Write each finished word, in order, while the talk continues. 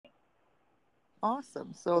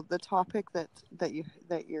Awesome. So the topic that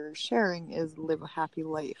you're sharing is live a happy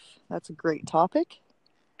life. That's a great topic.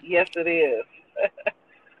 Yes, it is.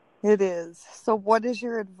 It is. So what is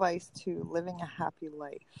your advice to living a happy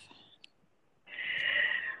life?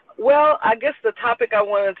 Well, I guess the topic I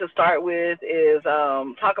wanted to start with is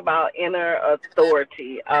talk about inner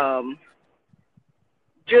authority.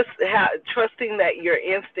 Just trusting that your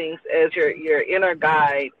instincts as your inner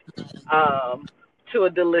guide to a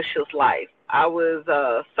delicious life. I was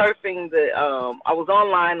surfing I was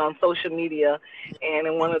online on social media, and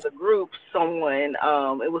in one of the groups, someone,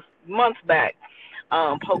 it was months back,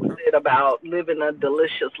 posted about living a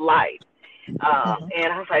delicious life. Mm-hmm.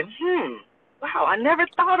 And I was like, wow, I never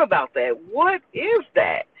thought about that. What is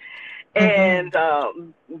that? Mm-hmm. And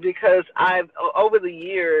because over the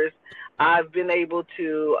years, I've been able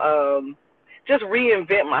to just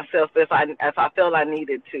reinvent myself if I felt I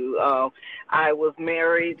needed to. I was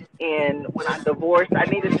married, and when I divorced, I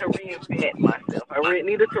needed to reinvent myself.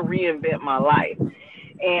 Needed to reinvent my life.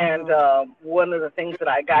 And Mm-hmm. one of the things that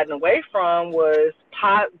I gotten away from was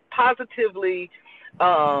positively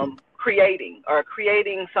creating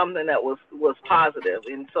something that was positive.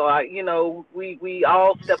 And so we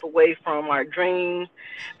all step away from our dreams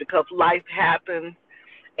because life happens.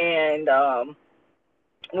 And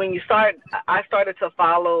when you start, I started to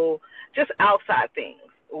follow just outside things,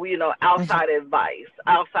 outside advice,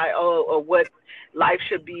 outside of what life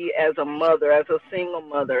should be as a mother, as a single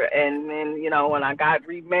mother. And then, when I got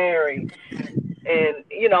remarried, and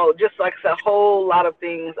just like I said, a whole lot of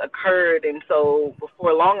things occurred. And so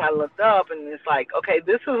before long, I looked up, and it's like, okay,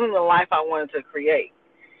 this isn't the life I wanted to create.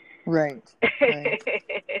 Right. Right.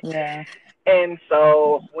 Yeah. And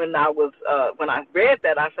so when I read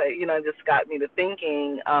that, I said, it just got me to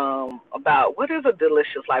thinking about what is a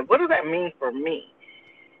delicious life. What does that mean for me?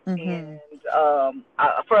 Mm-hmm. And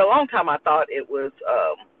for a long time, I thought it was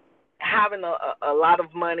having a lot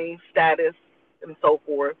of money, status, and so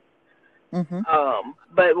forth. Mm-hmm.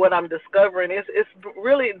 But what I'm discovering is it's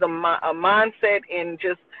really a mindset in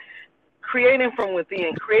just creating from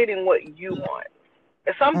within, creating what you want.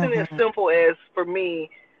 It's something as Mm-hmm. simple as, for me,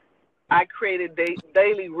 I created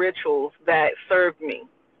daily rituals that serve me,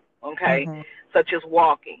 okay, Mm-hmm. such as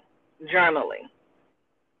walking, journaling,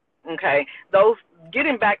 okay, those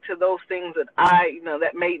getting back to those things that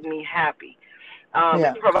that made me happy.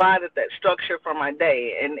 Yeah. It provided that structure for my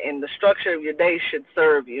day, and the structure of your day should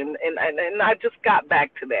serve you. And I just got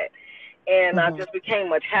back to that. And I Mm-hmm. just became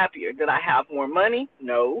much happier. Did I have more money?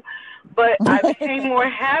 No. But I became more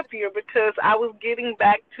happier because I was getting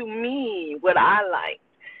back to me, what I like.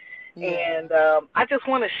 Yeah. And I just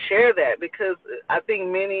want to share that because I think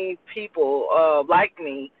many people like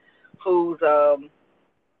me who's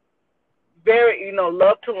very,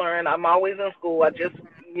 love to learn. I'm always in school. I just,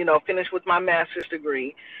 finished with my master's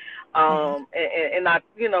degree. Mm-hmm. And I,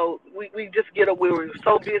 we just we were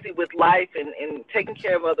so busy with life and taking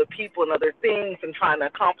care of other people and other things and trying to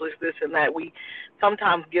accomplish this and that. We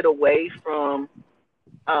sometimes get away from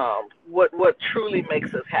what truly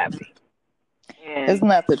makes us happy. And Isn't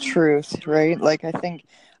that the truth, right? Like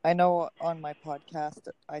I know on my podcast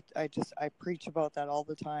I preach about that all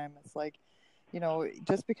the time. It's like,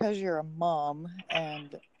 just because you're a mom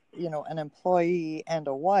and an employee and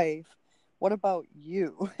a wife, what about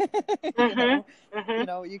you? you mhm, know, mhm,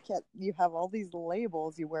 you have all these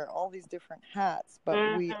labels, you wear all these different hats, but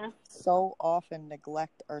we mhm, so often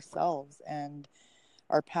neglect ourselves and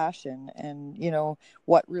our passion and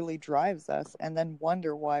what really drives us, and then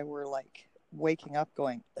wonder why we're like waking up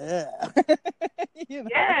going ugh. you know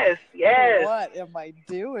yes, yes, what am I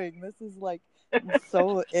doing? This is like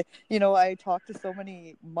so I talk to so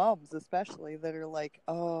many moms especially that are like,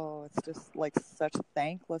 oh, it's just like such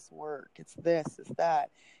thankless work, it's this, it's that,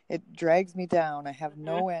 it drags me down, I have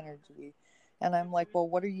mhm, no energy. And I'm like, well,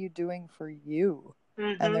 what are you doing for you?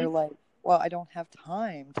 And mhm, they're like, well, I don't have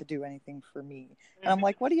time to do anything for me. And I'm mhm.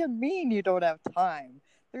 like, what do you mean you don't have time?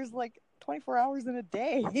 There's like 24 hours in a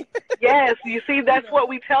day. Yes, you see, you that's what know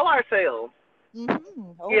we tell ourselves.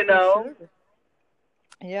 Oh, You for know. sure.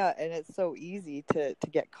 Yeah, and it's so easy to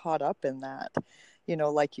get caught up in that.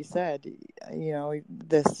 Like you said,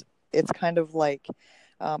 this, it's kind of like,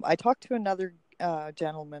 I talked to another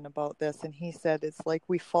gentleman about this, and he said it's like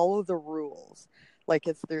we follow the rules. Like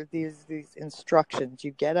it's there these instructions.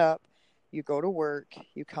 You get up, you go to work,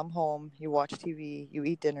 you come home, you watch TV, you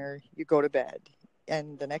eat dinner, you go to bed,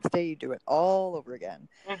 and the next day you do it all over again.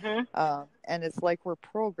 Mhm, And it's like we're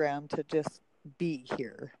programmed to just be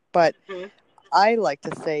here. But mhm, I like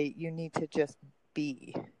to say you need to just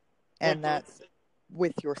be, and mhm, that's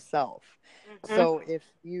with yourself. mhm, So if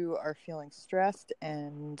you are feeling stressed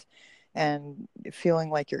and and feeling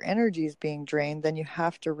like your energy is being drained, then you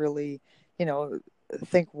have to really,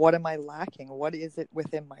 think, what am I lacking? What is it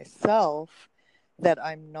within myself that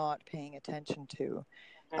I'm not paying attention to?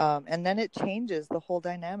 And then it changes the whole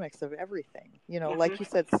dynamics of everything. Like you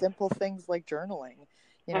said, simple things like journaling,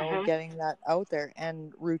 getting that out there,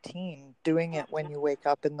 and routine, doing it when you wake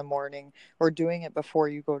up in the morning or doing it before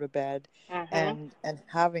you go to bed, and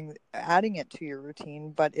adding it to your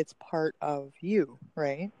routine, but it's part of you,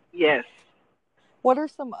 right? Yes. What are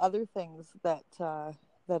some other things that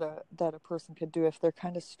a person could do if they're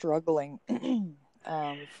kind of struggling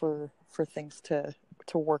for things to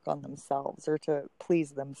work on themselves or to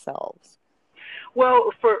please themselves?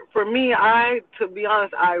 Well, for me, to be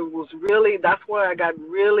honest, I was really, that's where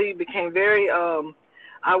I became very,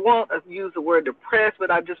 I won't use the word depressed,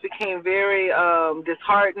 but I just became very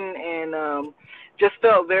disheartened, and just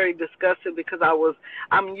felt very disgusted, because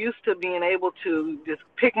I'm used to being able to just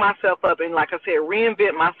pick myself up and, like I said,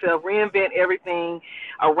 reinvent myself, reinvent everything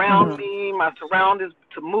around me, my surroundings,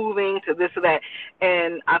 to moving, to this or that.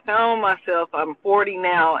 And I found myself, I'm 40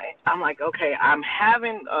 now, I'm like, okay, I'm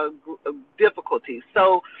having a difficulty.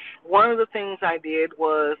 So one of the things I did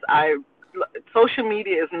was social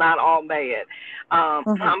media is not all bad. I'm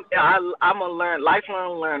a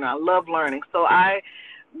lifelong learner. I love learning. So I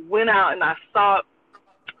went out and I sought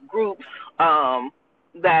groups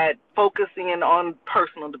that focus in on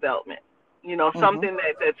personal development. Something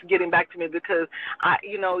that's getting back to me, because I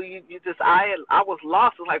was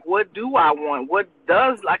lost. It's like, what do I want? What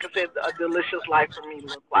does, like I said, a delicious life for me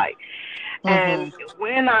look like? And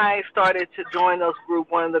when I started to join those groups,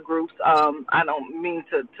 one of the groups, I don't mean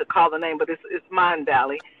to call the name, but it's Mind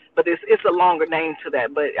Valley. But it's a longer name to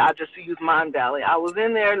that, but I just use Mind Valley. I was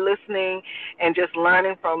in there listening and just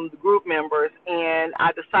learning from the group members, and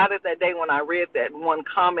I decided that day when I read that one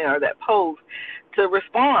comment or that post to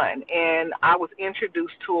respond, and I was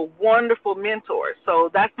introduced to a wonderful mentor. So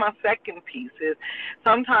that's my second piece, is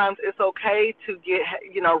sometimes it's okay to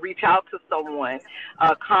reach out to someone,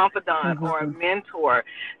 a confidant or a mentor,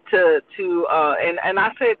 and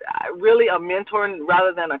I said really a mentor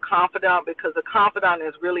rather than a confidant, because a confidant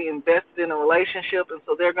is really invested in a relationship, and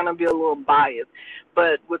so they're going to be a little biased.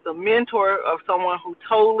 But with a mentor of someone who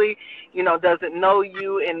totally, doesn't know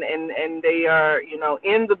you, and they are,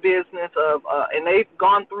 in the business of, and they've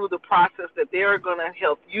gone through the process that they're going to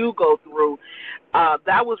help you go through,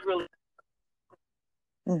 that was really.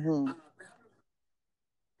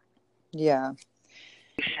 Yeah.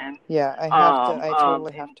 Yeah, I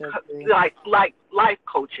totally have to agree. Like life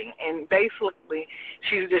coaching, and basically,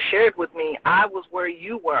 she just shared with me, I was where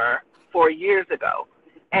you were 4 years ago,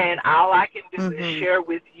 and all I can do is share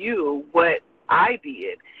with you what I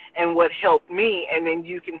did and what helped me, and then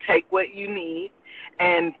you can take what you need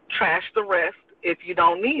and trash the rest if you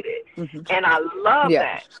don't need it. And I love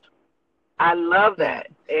that. I love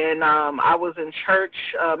that. And I was in church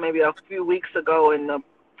maybe a few weeks ago, and the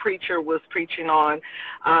preacher was preaching on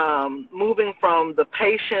moving from the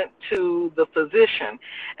patient to the physician.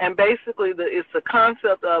 And basically it's the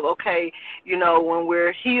concept of, okay, when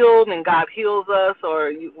we're healed and God heals us, or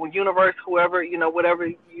universe, whoever, whatever,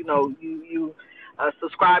 you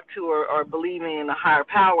subscribe to or believe in a higher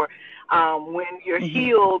power, when you're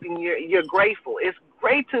healed and you're grateful. It's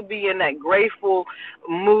great to be in that grateful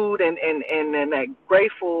mood and in that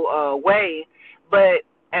grateful way, but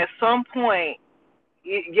at some point,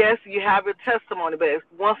 yes, you have a testimony, but at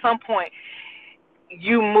some point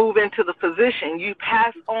you move into the physician. You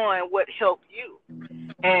pass on what helped you.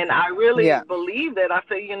 And I really believe that. I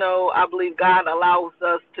say, I believe God allows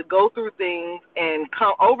us to go through things and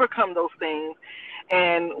overcome those things.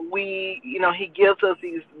 And he gives us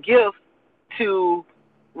these gifts to,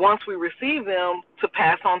 once we receive them, to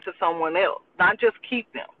pass on to someone else, not just keep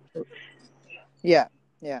them. Yeah,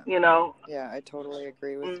 I totally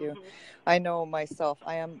agree with you. I know myself,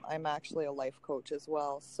 I'm actually a life coach as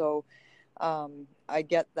well, so I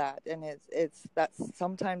get that, and it's that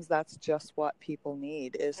sometimes that's just what people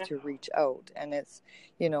need, is to reach out, and it's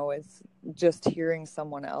it's just hearing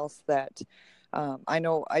someone else that I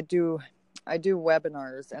know. I do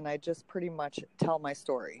webinars, and I just pretty much tell my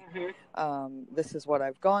story. This is what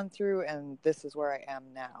I've gone through, and this is where I am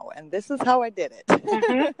now, and this is how I did it.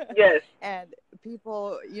 Yes. And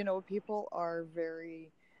people are very,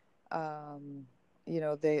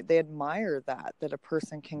 they admire that a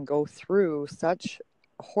person can go through such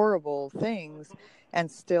horrible things and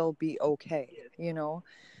still be okay,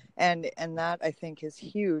 And that, I think, is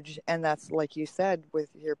huge. And that's, like you said, with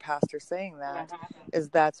your pastor saying that, is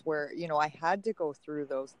that's where, I had to go through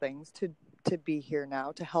those things to be here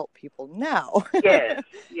now to help people now. Yes,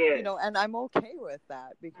 yes. You know, and I'm okay with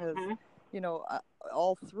that because, Mm-hmm. you know,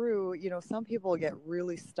 all through, you know, some people get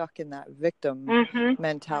really stuck in that victim Mm-hmm.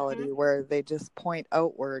 mentality where they just point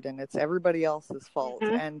outward and it's everybody else's fault.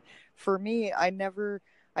 Mm-hmm. And for me,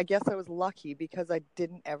 I guess I was lucky because I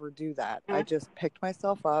didn't ever do that. I Mm-hmm. just picked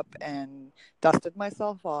myself up and dusted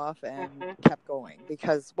myself off and Mm-hmm. kept going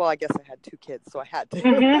because, well, I guess I had 2 kids, so I had to.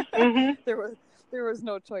 Mm-hmm. Mm-hmm. There was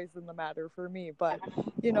no choice in the matter for me. But,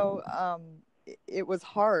 you know, it was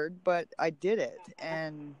hard, but I did it.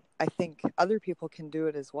 And I think other people can do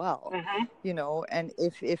it as well. Mm-hmm. You know, and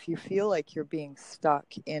if you feel like you're being stuck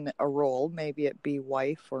in a role, maybe it be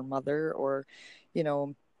wife or mother or, you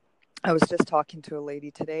know, I was just talking to a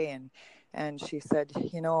lady today and she said,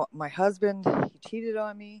 you know, my husband, he cheated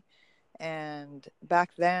on me and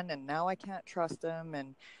back then and now I can't trust him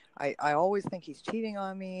and I always think he's cheating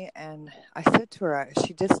on me. And I said to her,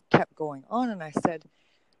 she just kept going on and I said,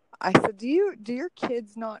 do your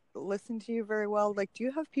kids not listen to you very well? Like, do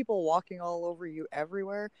you have people walking all over you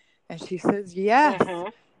everywhere? And she says, yes. Mm-hmm.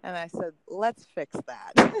 And I said, let's fix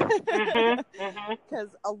that. Mm-hmm. Mm-hmm. Because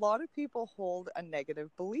a lot of people hold a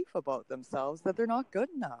negative belief about themselves that they're not good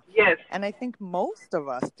enough. Yes. And I think most of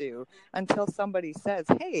us do until somebody says,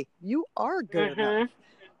 hey, you are good Mm-hmm. enough.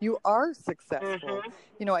 You are successful. Mm-hmm.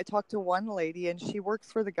 You know, I talked to one lady and she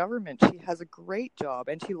works for the government. She has a great job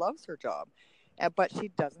and she loves her job, but she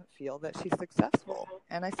doesn't feel that she's successful.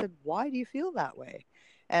 And I said, why do you feel that way?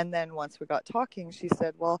 And then once we got talking, she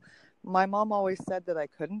said, well, my mom always said that I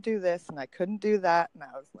couldn't do this and I couldn't do that. And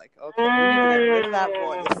I was like, okay, we need to get rid of that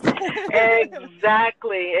voice.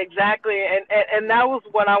 Exactly, exactly. And that was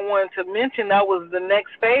what I wanted to mention. That was the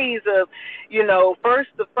next phase of, you know,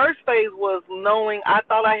 the first phase was knowing I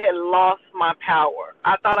thought I had lost my power.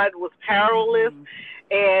 I thought I was powerless. Mm-hmm.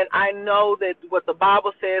 And I know that what the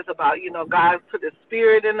Bible says about, you know, God put His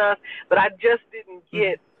Spirit in us, but I just didn't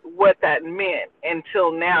get what that meant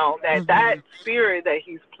until now, that that Spirit that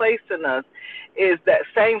He's placed in us is that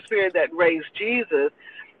same Spirit that raised Jesus.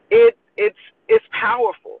 It's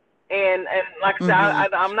powerful. And like I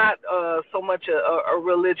said, I'm not so much a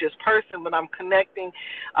religious person, but I'm connecting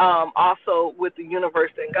also with the universe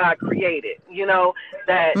that God created. You know,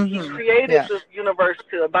 that He created this universe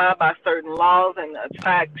to abide by certain laws and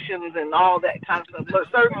attractions and all that kind of stuff,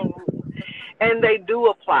 but certain rules. And they do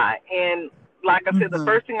apply. And like I said, the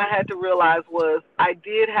first thing I had to realize was I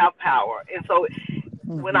did have power. And so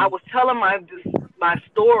when I was telling my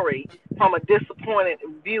story from a disappointed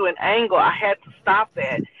view and angle, I had to stop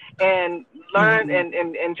that and learn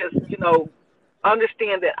and just, you know,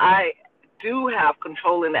 understand that I do have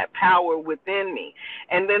control in that power within me.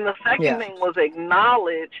 And then the second thing was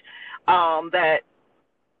acknowledge that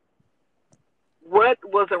what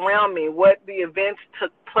was around me, what the events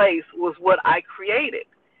took place was what I created.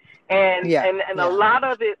 And a lot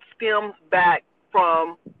of it stems back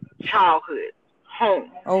from childhood,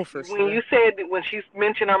 home. Oh, for sure. When you said, when she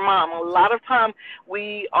mentioned her mom, a lot of times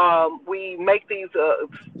we make these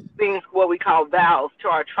things, what we call vows, to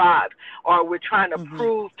our tribe, or we're trying to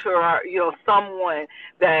prove to our, you know, someone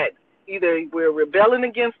that either we're rebelling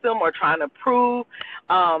against them or trying to prove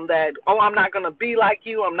that, oh, I'm not going to be like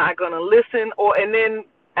you, I'm not going to listen, and then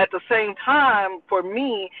at the same time, for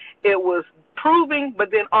me, it was proving,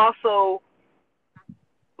 but then also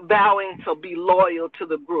vowing to be loyal to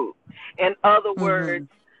the group. In other words,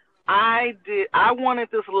 I wanted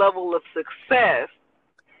this level of success,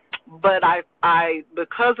 but I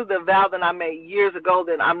because of the vow that I made years ago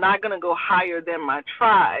that I'm not going to go higher than my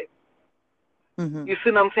tribe. You see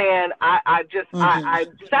what I'm saying? I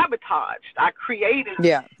sabotaged. I created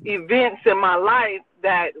events in my life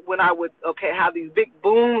that when I would have these big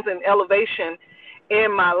booms and elevation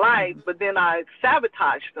in my life, but then I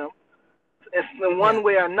sabotaged them in one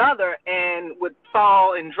way or another and would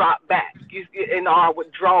fall and drop back, or I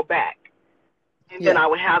would draw back, and then I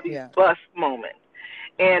would have these bust moments.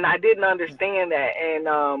 And I didn't understand that,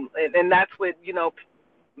 and that's what, you know,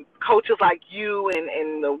 coaches like you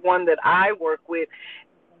and the one that I work with,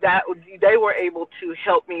 that they were able to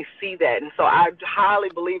help me see that. And so I highly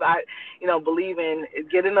believe in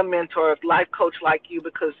getting a mentor, a life coach like you,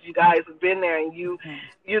 because you guys have been there and you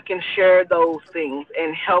can share those things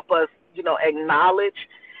and help us, you know, acknowledge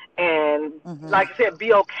and, like I said,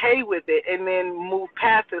 be okay with it and then move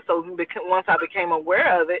past it. So once I became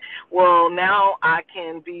aware of it, well, now I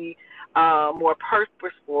can be more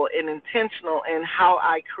purposeful and intentional in how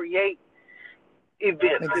I create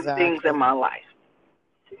events and things in my life.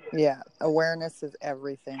 Yeah, awareness is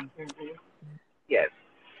everything. Yes.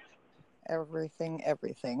 Everything.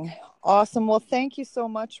 Awesome. Well, thank you so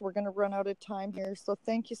much. We're going to run out of time here. So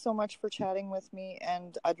thank you so much for chatting with me.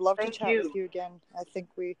 And I'd love to Thank chat with you. you again. I think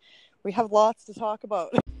we have lots to talk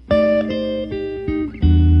about.